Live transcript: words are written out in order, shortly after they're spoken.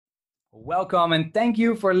Welcome and thank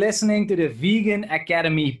you for listening to the Vegan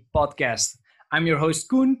Academy podcast. I'm your host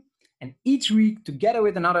Koen, and each week, together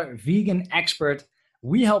with another vegan expert,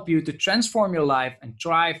 we help you to transform your life and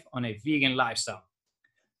thrive on a vegan lifestyle.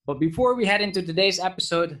 But before we head into today's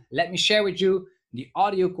episode, let me share with you the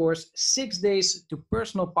audio course 6 Days to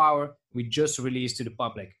Personal Power we just released to the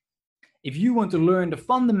public. If you want to learn the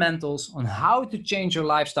fundamentals on how to change your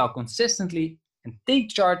lifestyle consistently and take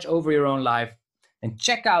charge over your own life, then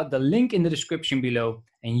check out the link in the description below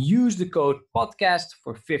and use the code podcast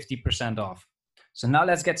for 50% off. So now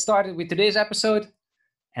let's get started with today's episode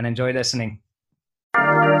and enjoy listening.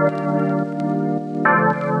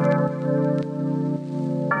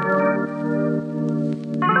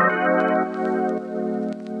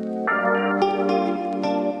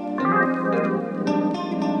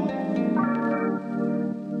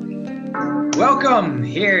 Welcome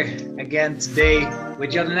here again today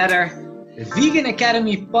with yet another Vegan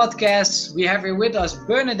Academy podcast. We have here with us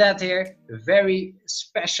Bernadett here, a very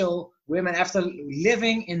special woman after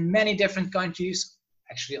living in many different countries,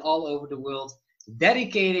 actually all over the world,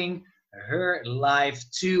 dedicating her life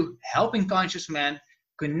to helping conscious men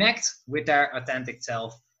connect with their authentic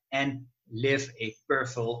self and live a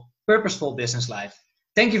purposeful business life.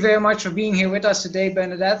 Thank you very much for being here with us today,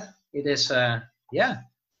 Bernadett. It is,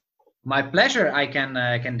 my pleasure, I can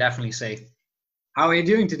definitely say. How are you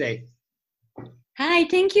doing today? Hi,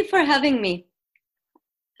 thank you for having me.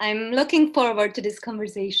 I'm looking forward to this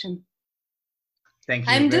conversation. Thank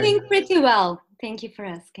you. I'm doing pretty well. Thank you for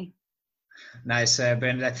asking. Nice,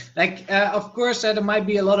 Bernadett. Of course, there might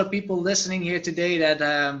be a lot of people listening here today that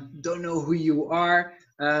don't know who you are.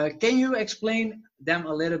 Can you explain them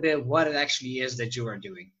a little bit what it actually is that you are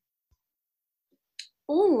doing?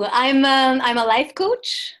 Oh, I'm a life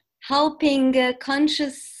coach, helping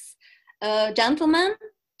conscious gentlemen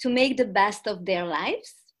to make the best of their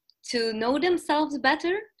lives, to know themselves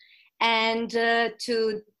better, and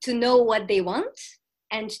to know what they want,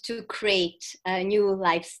 and to create a new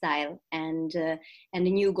lifestyle and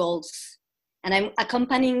new goals. And I'm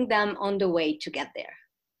accompanying them on the way to get there.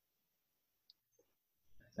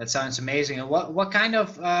 That sounds amazing. And what kind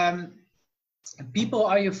of people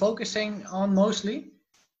are you focusing on mostly?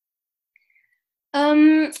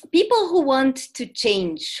 People who want to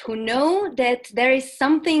change, who know that there is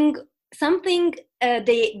something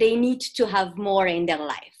they need to have more in their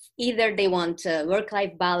life. Either they want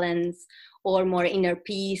work-life balance or more inner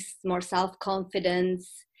peace, more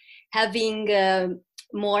self-confidence, having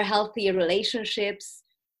more healthy relationships,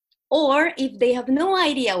 or if they have no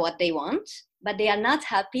idea what they want, but they are not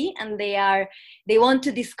happy and they want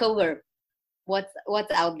to discover what's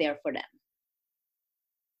out there for them.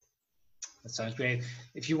 That sounds great.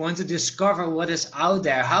 If you want to discover what is out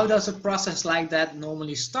there, how does a process like that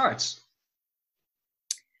normally start?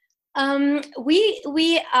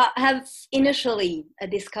 We have initially a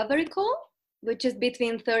discovery call, which is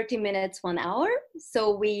between 30 minutes, 1 hour. So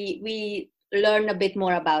we learn a bit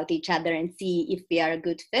more about each other and see if we are a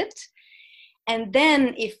good fit. And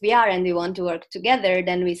then if we are and we want to work together,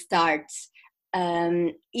 then we start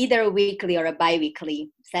either a weekly or a bi-weekly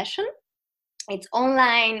session. It's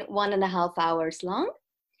online, 1.5 hours long.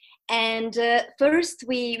 And first,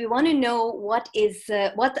 we want to know what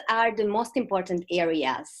are the most important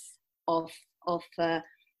areas of the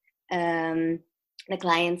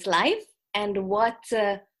client's life, and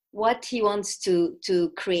what he wants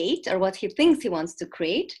to create, or what he thinks he wants to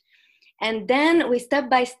create. And then we step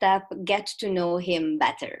by step get to know him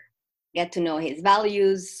better, get to know his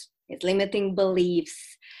values, his limiting beliefs,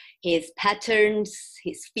 his patterns,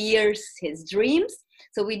 his fears, his dreams.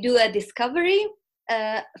 So we do a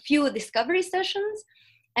few discovery sessions,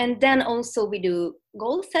 and then also we do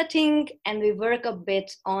goal setting, and we work a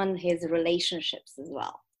bit on his relationships as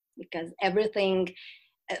well. Because everything,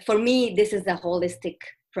 for me, this is a holistic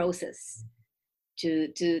process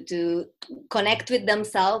to connect with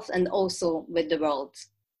themselves and also with the world.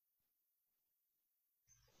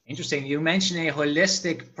 Interesting. You mentioned a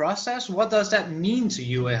holistic process. What does that mean to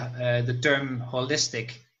you, the term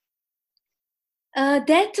holistic?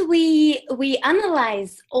 That we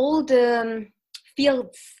analyze all the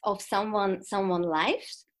fields of someone's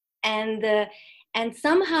life, and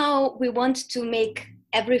somehow we want to make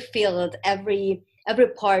every field, every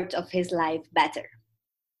part of his life better.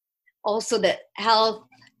 Also the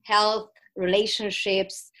health,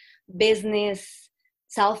 relationships, business,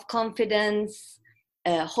 self-confidence,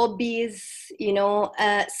 hobbies,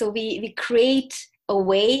 so we create a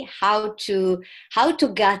way how to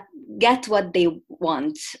get what they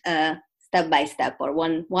want step by step, or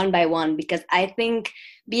one by one, because I think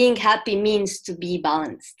being happy means to be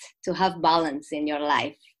balanced, to have balance in your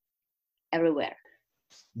life. everywhere.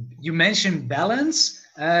 You mentioned balance.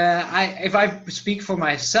 If I speak for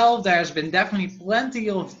myself, there's been definitely plenty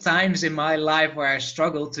of times in my life where I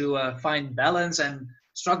struggle to find balance and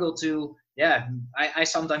struggle to, yeah, I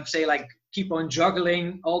sometimes say like keep on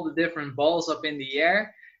juggling all the different balls up in the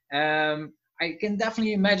air. I can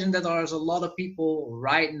definitely imagine that there's a lot of people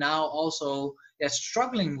right now also, yeah,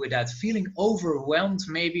 struggling with that, feeling overwhelmed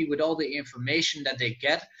maybe with all the information that they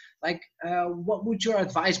get. Like, what would your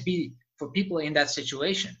advice be for people in that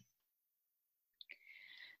situation?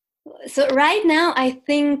 So right now, I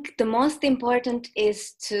think the most important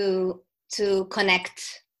is to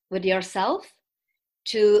connect with yourself,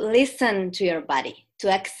 to listen to your body,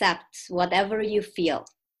 to accept whatever you feel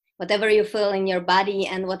in your body,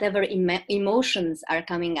 and whatever emotions are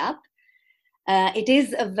coming up. It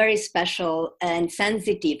is a very special and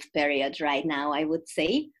sensitive period right now, I would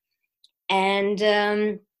say, and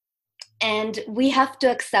we have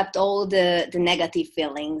to accept all the negative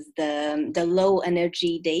feelings, the low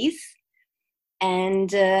energy days, and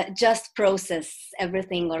just process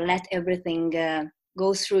everything, or let everything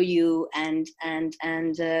go through you, and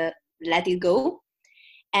let it go,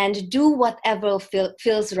 and do whatever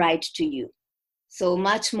feels right to you. So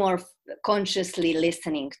much more consciously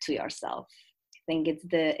listening to yourself. I think it's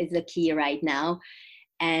the key right now.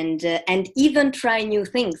 And even try new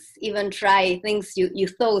things, even try things you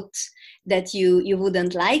thought that you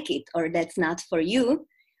wouldn't like it, or that's not for you,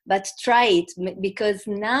 but try it, because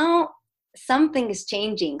now something is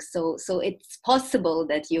changing, so it's possible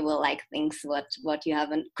that you will like things what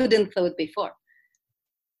you couldn't thought before.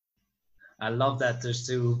 I love that, just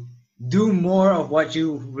to do more of what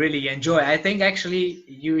you really enjoy. I think actually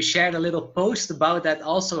you shared a little post about that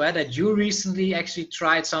also, that you recently actually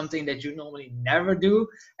tried something that you normally never do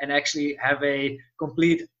and actually have a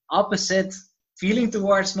complete opposite feeling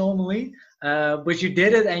towards normally. But you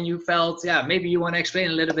did it and you felt, yeah, maybe you want to explain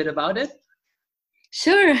a little bit about it?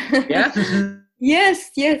 Sure. Yeah. Yes.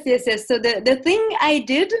 So the thing I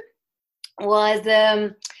did was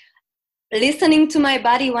listening to my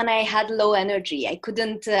body when I had low energy. I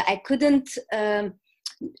couldn't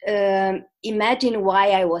imagine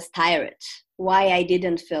why I was tired, why I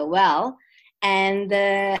didn't feel well, and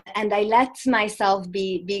I let myself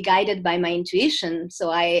be guided by my intuition.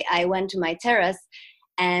 So I went to my terrace,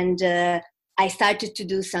 and I started to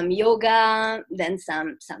do some yoga, then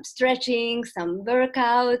some stretching, some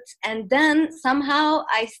workouts, and then somehow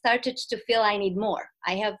I started to feel I need more.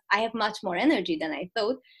 I have much more energy than I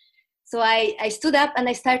thought. So I stood up and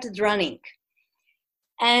I started running.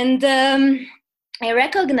 And I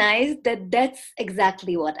recognized that that's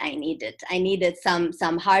exactly what I needed. I needed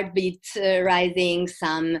some heartbeat rising,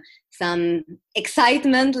 some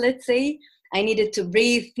excitement, let's say. I needed to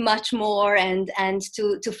breathe much more and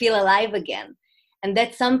to feel alive again. And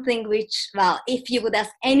that's something which, well, if you would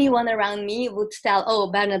ask anyone around me, would tell,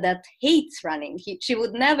 oh, Bernadett hates running. She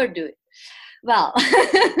would never do it. Well,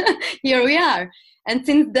 here we are. And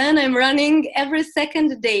since then, I'm running every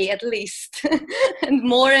second day at least, and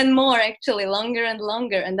more actually, longer and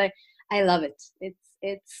longer. And I love it.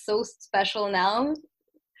 It's so special now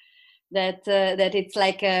that it's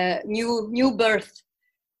like a new birth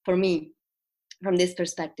for me from this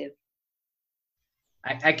perspective.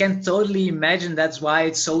 I can totally imagine that's why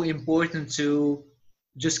it's so important to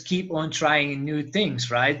just keep on trying new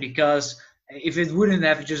things, right? Because if it wouldn't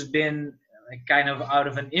have just been kind of out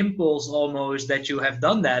of an impulse almost that you have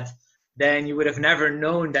done that, then you would have never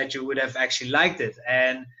known that you would have actually liked it.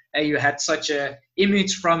 And you had such a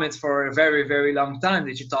image from it for a very, very long time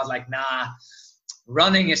that you thought like, nah,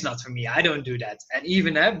 running is not for me. I don't do that. And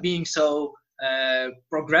even being so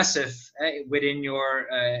progressive within your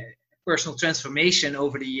personal transformation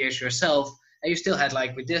over the years yourself, and you still had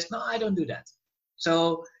like with this, no, I don't do that.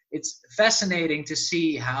 So it's fascinating to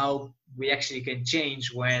see how we actually can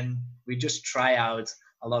change when we just try out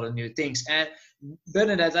a lot of new things. And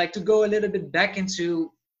Bernadett, I'd like to go a little bit back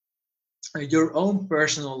into your own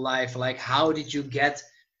personal life. Like, how did you get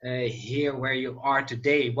here where you are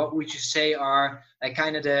today? What would you say are like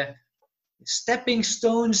kind of the stepping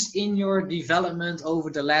stones in your development over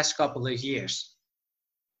the last couple of years?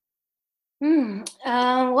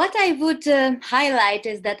 What I would highlight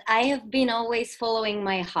is that I have been always following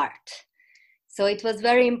my heart. So it was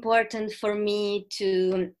very important for me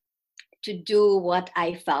to do what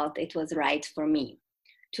I felt it was right for me,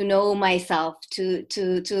 to know myself, to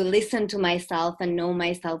listen to myself and know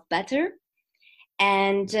myself better,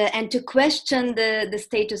 and to question the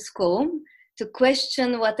status quo, to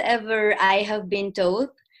question whatever I have been told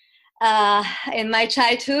in my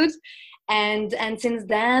childhood. And since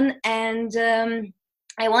then, and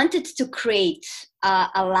I wanted to create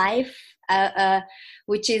a life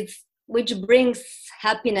which brings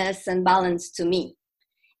happiness and balance to me.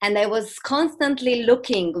 And I was constantly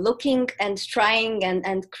looking and trying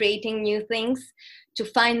and creating new things to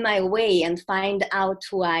find my way and find out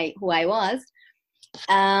who I was.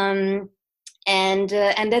 And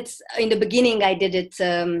that's, in the beginning I did it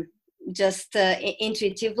just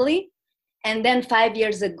intuitively. And then 5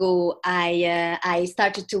 years ago, I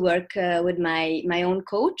started to work with my own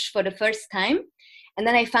coach for the first time. And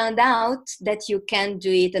then I found out that you can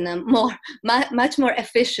do it in a much more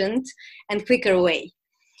efficient and quicker way.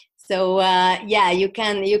 So you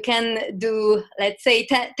can do, let's say,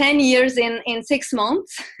 10 years in 6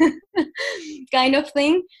 months, kind of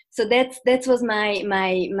thing. So that was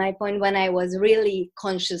my point when I was really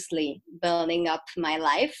consciously building up my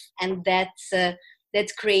life, and that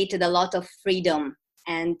created a lot of freedom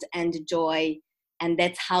and joy. And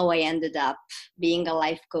that's how I ended up being a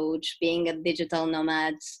life coach, being a digital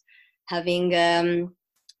nomad, having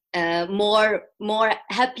more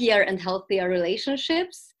happier and healthier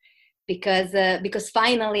relationships, because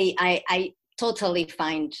finally I totally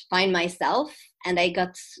find myself, and I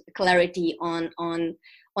got clarity on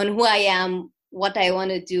who I am, what I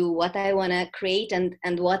want to do, what I want to create,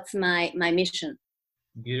 and what's my mission.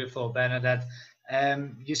 Beautiful, Bernadett.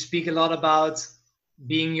 You speak a lot about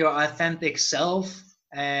being your authentic self,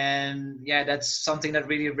 and yeah, that's something that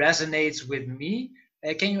really resonates with me.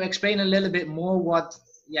 Can you explain a little bit more what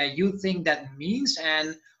you think that means,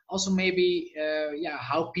 and also maybe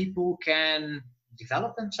how people can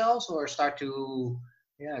develop themselves or start to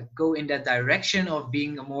go in that direction of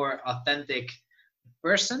being a more authentic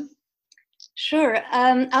person? Sure.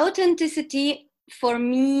 Authenticity for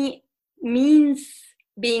me means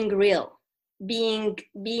being real, being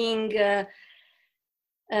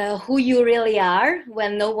who you really are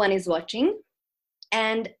when no one is watching.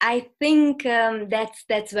 And I think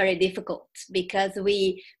that's very difficult, because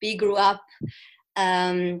we grew up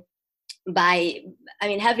having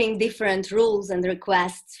different rules and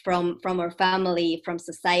requests from our family, from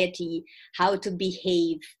society, how to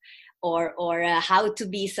behave, or how to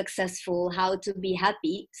be successful, how to be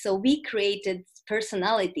happy. So we created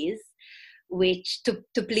personalities which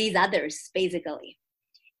to please others, basically,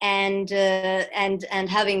 and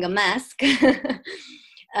having a mask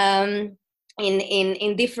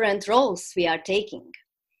in different roles we are taking.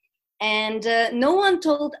 And no one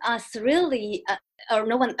told us really, or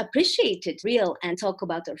no one appreciated real and talk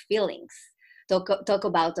about our feelings, talk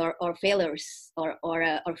about our failures or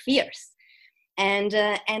our fears. And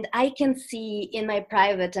I can see in my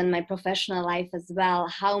private and my professional life as well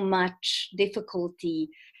how much difficulty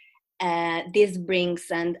this brings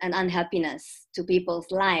and unhappiness to people's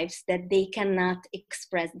lives, that they cannot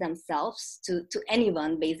express themselves to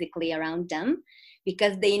anyone basically around them,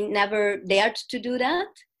 because they never dared to do that.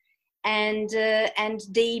 And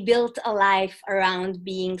they built a life around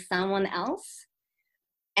being someone else.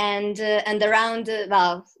 And around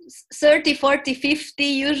 30, 40, 50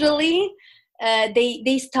 usually,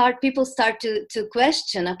 people start to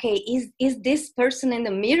question, okay, is this person in the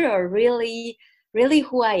mirror really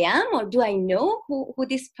who I am, or do I know who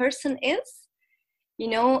this person is?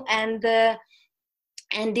 And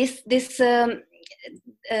this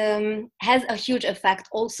has a huge effect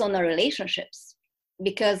also on our relationships,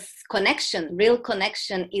 because real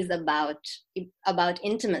connection is about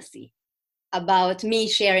intimacy, about me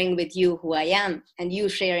sharing with you who I am and you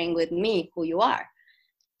sharing with me who you are.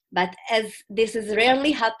 But as this is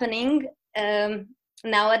rarely happening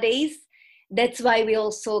nowadays, that's why we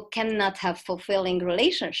also cannot have fulfilling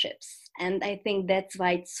relationships. And I think that's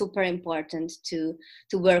why it's super important to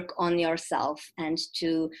work on yourself and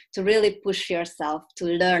to really push yourself to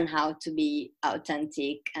learn how to be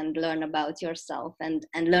authentic and learn about yourself and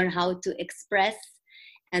learn how to express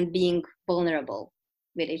and being vulnerable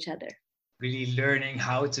with each other. Really learning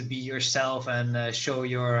how to be yourself and show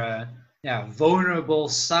your vulnerable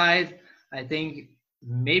side. I think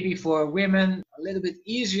maybe for women a little bit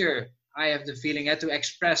easier, I have the feeling, to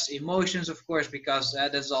express emotions, of course, because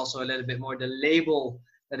that's also a little bit more the label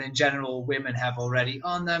that in general women have already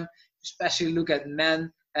on them. Especially look at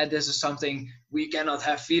men, this is something we cannot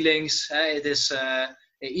have feelings. It is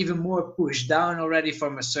even more pushed down already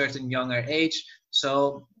from a certain younger age.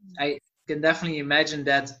 So I can definitely imagine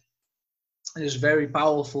that it is very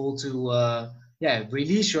powerful to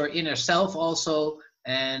release your inner self also,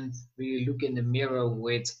 and really look in the mirror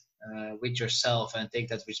with yourself and take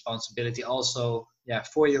that responsibility also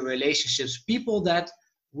for your relationships. People that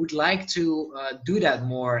would like to do that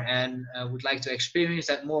more and would like to experience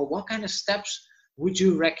that more, what kind of steps would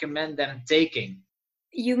you recommend them taking?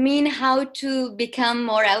 You mean how to become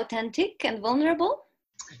more authentic and vulnerable?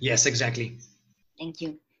 Yes, exactly. Thank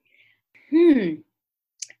you.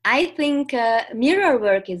 I think mirror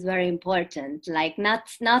work is very important. Like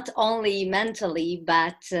not only mentally,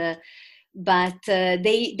 but day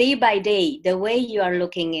by day, the way you are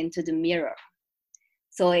looking into the mirror.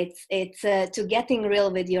 So it's to getting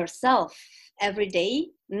real with yourself every day,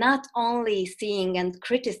 not only seeing and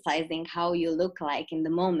criticizing how you look like in the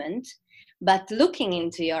moment, but looking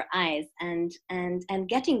into your eyes and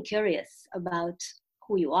getting curious about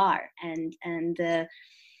who you are, and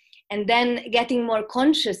then getting more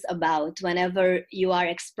conscious about whenever you are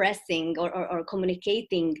expressing or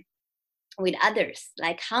communicating with others,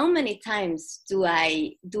 like how many times do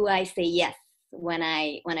I say yes when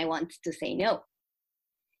I want to say no,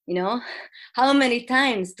 you know, how many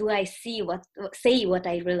times do I say what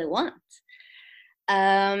I really want.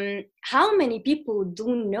 How many people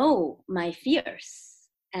do know my fears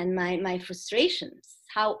and my frustrations,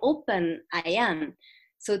 how open I am.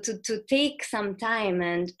 So to take some time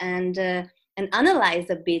and analyze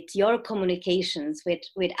a bit your communications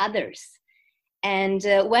with others. And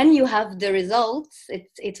when you have the results,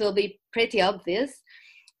 it will be pretty obvious.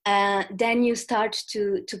 Then you start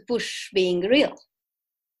to push being real,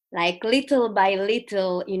 like little by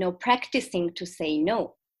little, practicing to say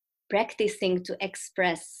no, practicing to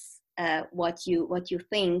express what you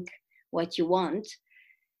think, what you want,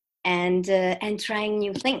 and trying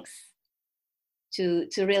new things to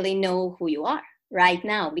really know who you are right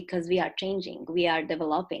now, because we are changing, we are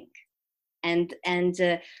developing. And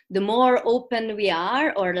the more open we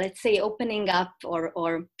are, or let's say opening up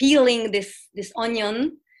or peeling this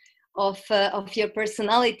onion of your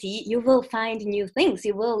personality, you will find new things,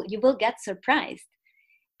 you will get surprised.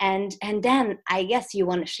 And then I guess you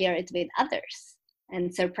want to share it with others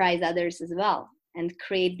and surprise others as well, and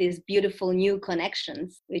create these beautiful new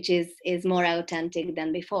connections, which is more authentic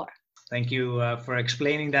than before. Thank you for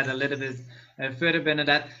explaining that a little bit further,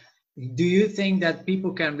 Bernadette. Do you think that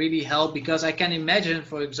people can really help? Because I can imagine,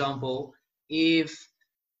 for example, if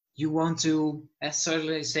you want to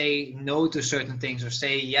certainly say no to certain things or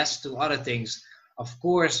say yes to other things, of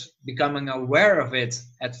course, becoming aware of it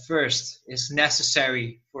at first is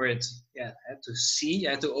necessary for it, yeah, to see,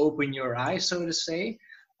 to open your eyes, so to say.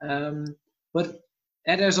 But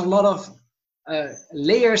there's a lot of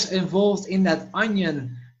layers involved in that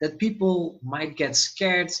onion that people might get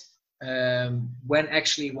scared when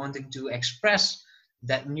actually wanting to express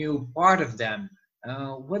that new part of them.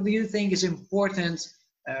 What do you think is important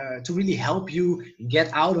to really help you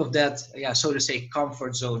get out of that, yeah, so to say,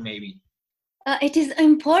 comfort zone, maybe? It is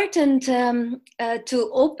important to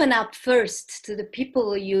open up first to the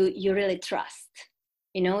people you really trust,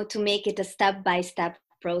 to make it a step-by-step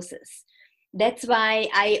process. That's why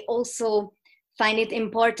I also find it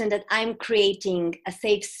important that I'm creating a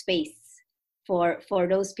safe space for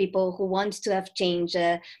those people who want to have change,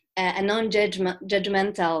 a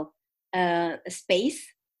non-judgmental space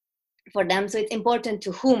for them. So it's important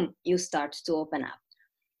to whom you start to open up.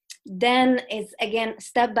 Then it's again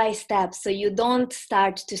step by step, so you don't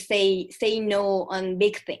start to say no on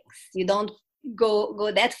big things, you don't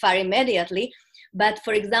go that far immediately, but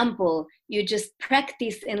for example, you just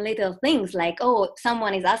practice in little things, like, oh,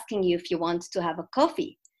 someone is asking you if you want to have a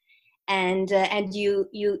coffee, and you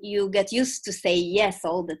get used to say yes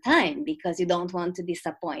all the time because you don't want to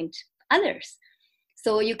disappoint others.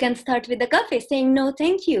 So you can start with the coffee, saying no,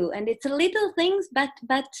 thank you. And it's little things, but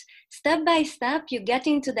step by step, you get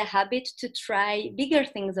into the habit to try bigger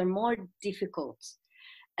things or more difficult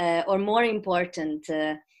or more important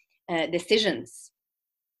decisions.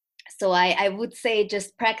 So I would say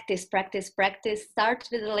just practice. Start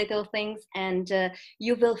with the little things, and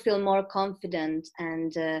you will feel more confident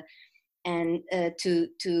and to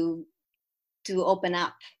open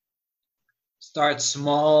up. Start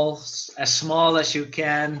small as you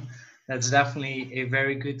can. That's definitely a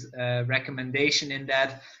very good recommendation in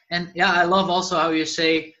that. And yeah, I love also how you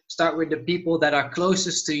say start with the people that are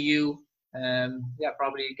closest to you. Yeah,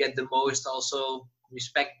 probably get the most also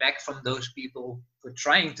respect back from those people for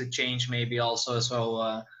trying to change, maybe also.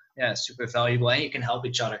 So yeah, super valuable, and you can help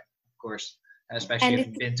each other, of course, especially if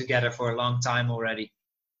you've been together for a long time already.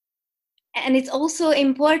 And it's also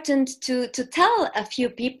important to tell a few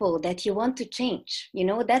people that you want to change.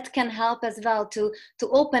 That can help as well to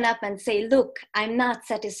open up and say, look, I'm not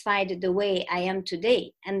satisfied the way I am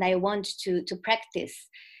today, and I want to practice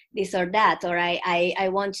this or that, or I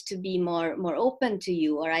want to be more open to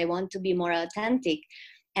you, or I want to be more authentic,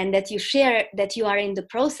 and that you share that you are in the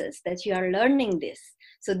process, that you are learning this,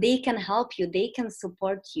 so they can help you, they can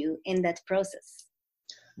support you in that process.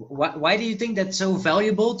 Why do you think that's so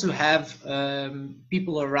valuable to have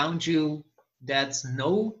people around you that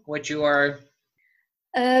know what you are?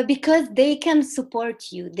 Because they can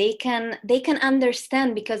support you, they can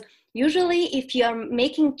understand, because usually if you are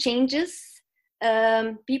making changes,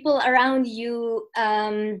 people around you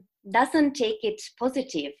doesn't take it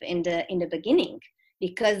positive in the beginning,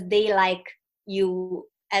 because they like you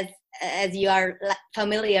as you are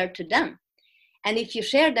familiar to them. And if you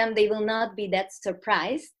share them, they will not be that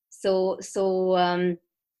surprised, so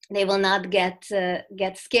they will not get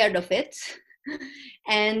scared of it.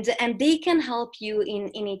 And they can help you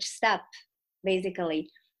in each step. Basically,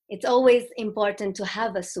 it's always important to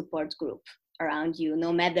have a support group around you,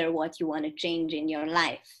 no matter what you want to change in your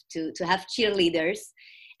life, to have cheerleaders.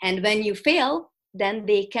 And when you fail, then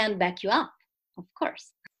they can back you up, of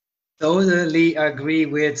course. Totally agree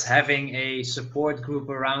with having a support group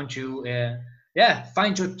around you. Yeah,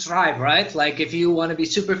 find your tribe, right? Like if you want to be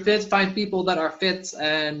super fit, find people that are fit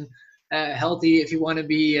and healthy. If you want to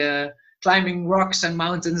be climbing rocks and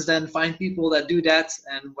mountains, then find people that do that.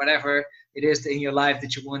 And whatever it is in your life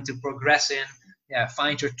that you want to progress in, yeah,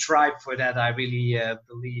 find your tribe for that. I really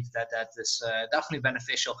believe that that is definitely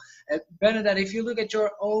beneficial. Bernadette, if you look at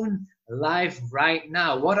your own life right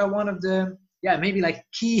now, what are one of the, yeah, maybe like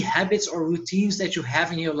key habits or routines that you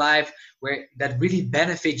have in your life where that really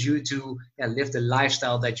benefit you to, yeah, live the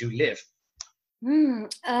lifestyle that you live?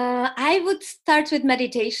 I would start with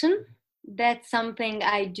meditation. That's something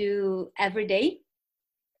I do every day.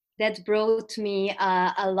 That brought me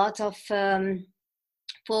a lot of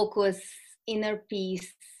focus, inner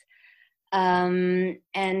peace, and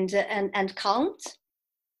calm.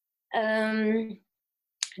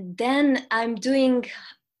 Then I'm doing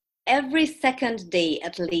every second day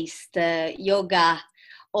at least yoga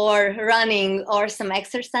or running or some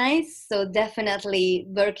exercise. So definitely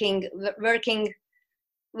working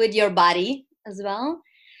with your body as well.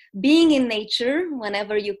 Being in nature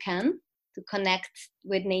whenever you can, to connect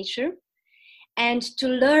with nature, and to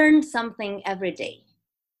learn something every day.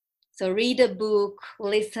 So read a book,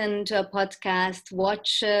 listen to a podcast,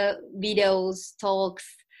 watch videos, talks,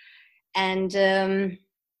 and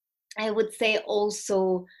I would say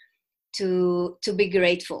also to be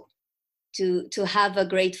grateful, to have a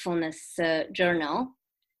gratefulness journal,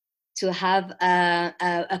 to have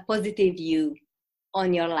a positive view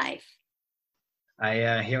on your life.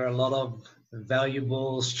 I hear a lot of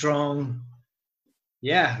valuable, strong,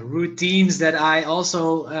 yeah, routines that I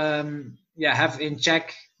also yeah, have in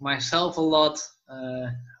check myself a lot.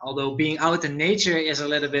 Although being out in nature is a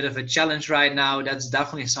little bit of a challenge right now, that's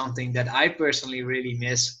definitely something that I personally really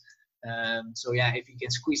miss. So yeah, if you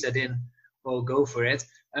can squeeze that in, well, go for it.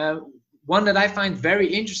 One that I find very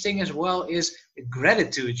interesting as well is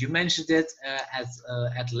gratitude. You mentioned it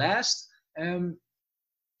at last.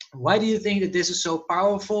 Why do you think that this is so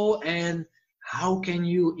powerful, and how can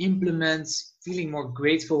you implement feeling more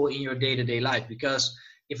grateful in your day-to-day life? Because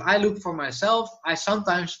if I look for myself, I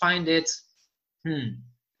sometimes find it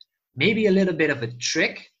maybe a little bit of a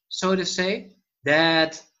trick, so to say,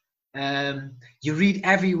 that you read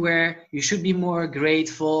everywhere you should be more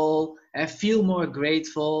grateful and feel more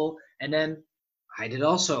grateful. And then I did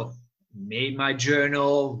also made my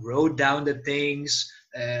journal, wrote down the things,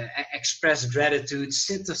 express gratitude,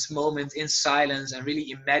 sit this moment in silence and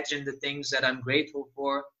really imagine the things that I'm grateful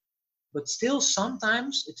for. But still,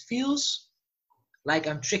 sometimes it feels like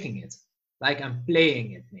I'm tricking it, like I'm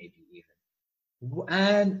playing it, maybe even.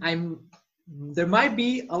 And there might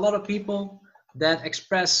be a lot of people that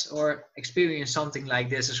express or experience something like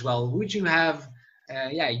this as well. Would you have,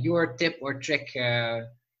 yeah, your tip or trick, yeah,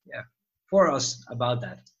 for us about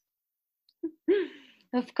that?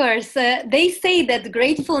 Of course, they say that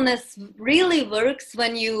gratefulness really works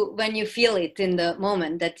when you feel it in the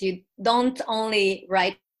moment. That you don't only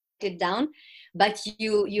write it down, but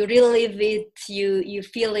you really live it. You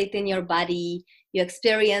feel it in your body. You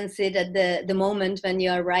experience it at the moment when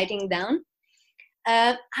you are writing down.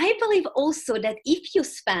 I believe also that if you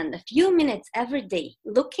spend a few minutes every day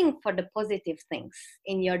looking for the positive things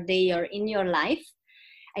in your day or in your life,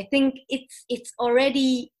 I think it's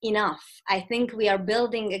already enough. I think we are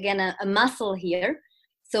building again a muscle here.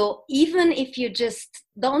 So even if you just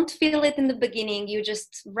don't feel it in the beginning, you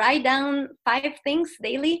just write down 5 things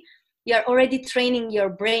daily, you're already training your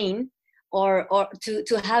brain, or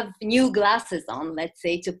to have new glasses on, let's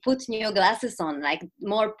say, to put new glasses on, like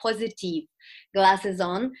more positive glasses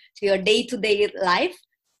on to your day-to-day life.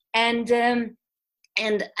 And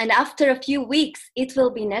after a few weeks, it will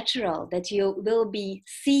be natural that you will be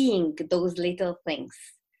seeing those little things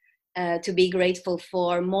to be grateful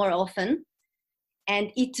for more often, and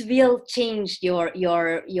it will change your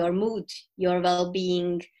mood, your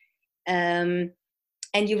well-being, and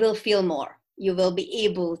you will feel more. you will be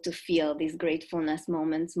able to feel these gratefulness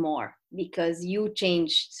moments more, because you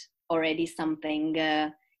changed already something.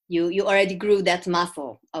 You already grew that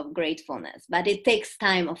muscle of gratefulness, but it takes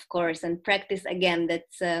time, of course, and practice again.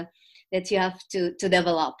 That you have to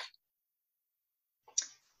develop.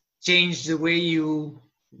 Change the way you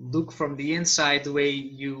look from the inside, the way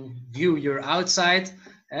you view your outside.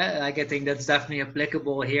 Like I think that's definitely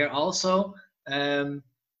applicable here also.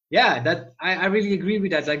 Yeah, that I really agree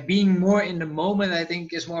with that. Like being more in the moment, I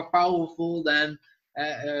think is more powerful than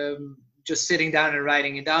just sitting down and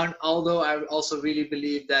writing it down. Although I also really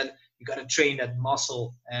believe that you got to train that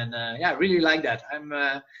muscle, and yeah, I really like that. I'm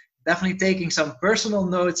definitely taking some personal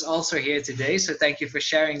notes also here today. So thank you for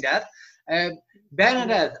sharing that.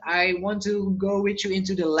 Bernadett, I want to go with you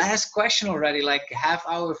into the last question already. Like half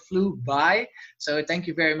hour flew by, so thank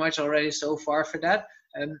you very much already so far for that.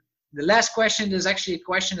 The last question is actually a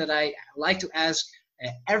question that I like to ask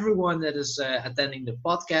everyone that is attending the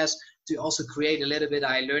podcast, to also create a little bit.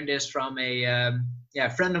 I learned this from a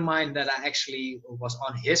friend of mine that I actually was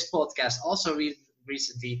on his podcast also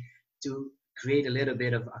recently, to create a little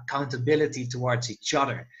bit of accountability towards each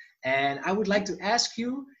other. And I would like to ask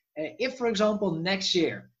you, if, for example, next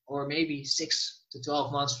year, or maybe 6 to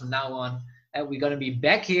 12 months from now on, we're going to be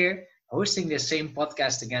back here hosting the same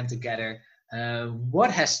podcast again together,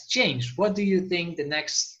 what has changed? What do you think the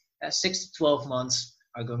next 6 to 12 months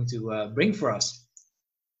are going to bring for us?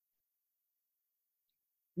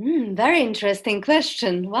 Very interesting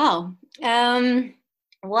question. Wow.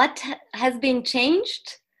 What has been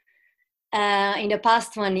changed in the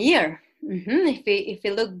past 1 year? If we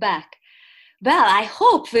look back, well, I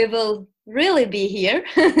hope we will really be here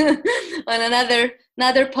on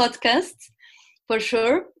another podcast for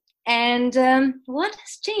sure. And what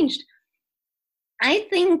has changed? I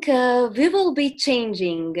think we will be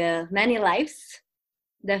changing many lives,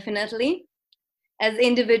 definitely, as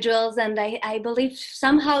individuals, and I believe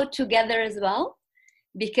somehow together as well,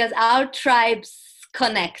 because our tribes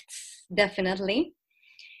connect, definitely.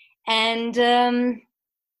 And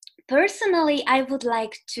personally, I would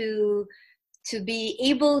like to be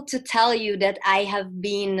able to tell you that I have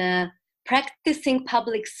been practicing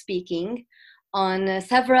public speaking on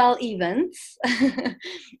several events,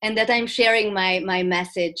 and that I'm sharing my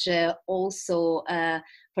message also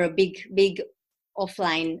for a big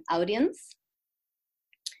offline audience.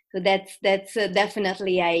 So that's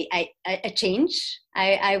definitely a change.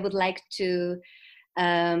 I would like to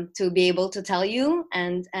be able to tell you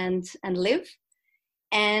and live.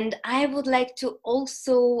 And I would like to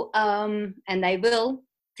also, and I will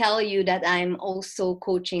tell you that I'm also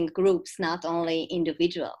coaching groups, not only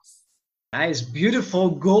individuals. Nice, beautiful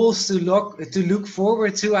goals to look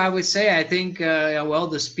forward to. I would say. I think well,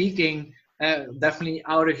 the speaking definitely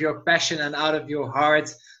out of your passion and out of your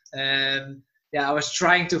heart. Yeah, I was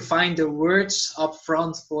trying to find the words up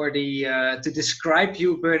front for the to describe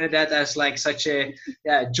you, Bernadett, as like such a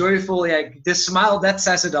joyful. Yeah, this smile that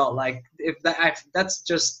says it all. Like if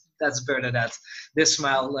that's Bernadett. This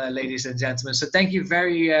smile, ladies and gentlemen. So thank you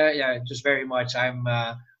very much. I'm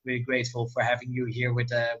really grateful for having you here with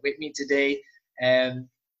me today, and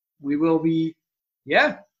we will be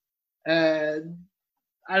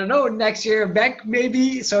I don't know, next year back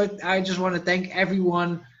maybe. So I just want to thank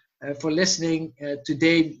everyone for listening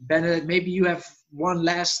today. Bernadett, maybe you have one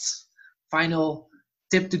last final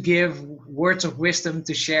tip to give, words of wisdom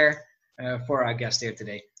to share for our guest here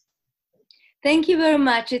today. Thank you very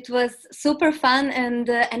much. It was super fun, and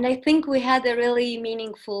I think we had a really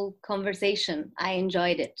meaningful conversation. I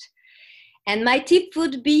enjoyed it. And my tip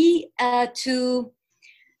would be to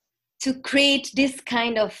create this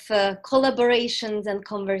kind of collaborations and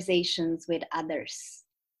conversations with others,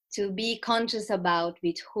 to be conscious about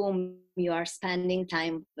with whom you are spending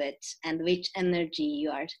time with and which energy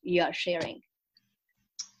you are sharing.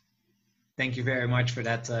 Thank you very much for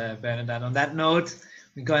that, Bernadett. On that note,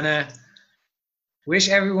 we're gonna wish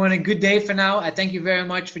everyone a good day for now. I thank you very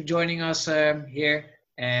much for joining us here.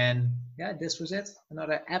 And yeah, this was it.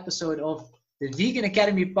 Another episode of the Vegan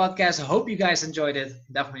Academy podcast. I hope you guys enjoyed it.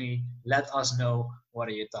 Definitely let us know what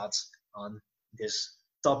are your thoughts on this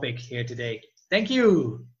topic here today. Thank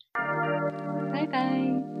you.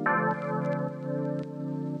 Bye-bye.